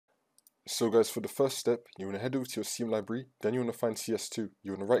So guys, for the first step, you want to head over to your Steam library, then you want to find CS2.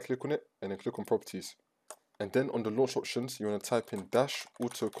 You want to right click on it and then click on properties. And then on the launch options, you want to type in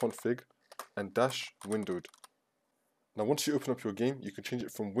 -autoconfig and -windowed. Now once you open up your game, you can change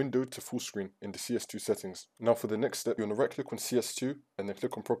it from windowed to full screen in the CS2 settings. Now for the next step, you want to right click on CS2 and then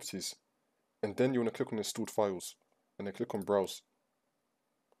click on properties. And then you want to click on installed files and then click on browse.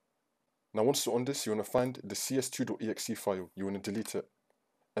 Now once you're on this, you want to find the cs2.exe file. You want to delete it.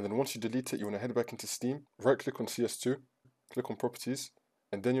 And then once you delete it, you want to head back into Steam, right click on CS2, click on properties,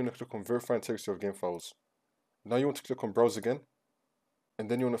 and then you want to click on verify integrity of game files. Now you want to click on browse again, and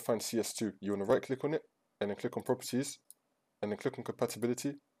then you want to find CS2. You want to right click on it, and then click on properties, and then click on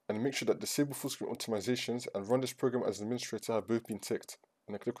compatibility, and make sure that disable full screen optimizations and run this program as an administrator have both been ticked,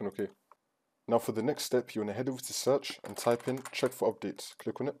 and then click on OK. Now for the next step, you want to head over to search and type in check for updates.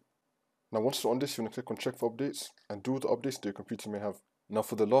 Click on it. Now once you're on this, you want to click on check for updates and do all the updates that your computer may have. Now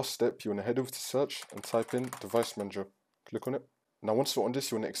for the last step, you want to head over to search and type in device manager. Click on it. Now once you're on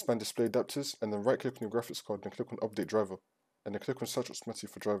this, you want to expand display adapters and then right click on your graphics card and click on update driver. And then click on search automatically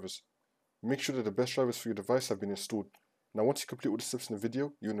for drivers. Make sure that the best drivers for your device have been installed. Now once you complete all the steps in the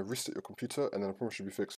video, you want to reset your computer and then the problem should be fixed.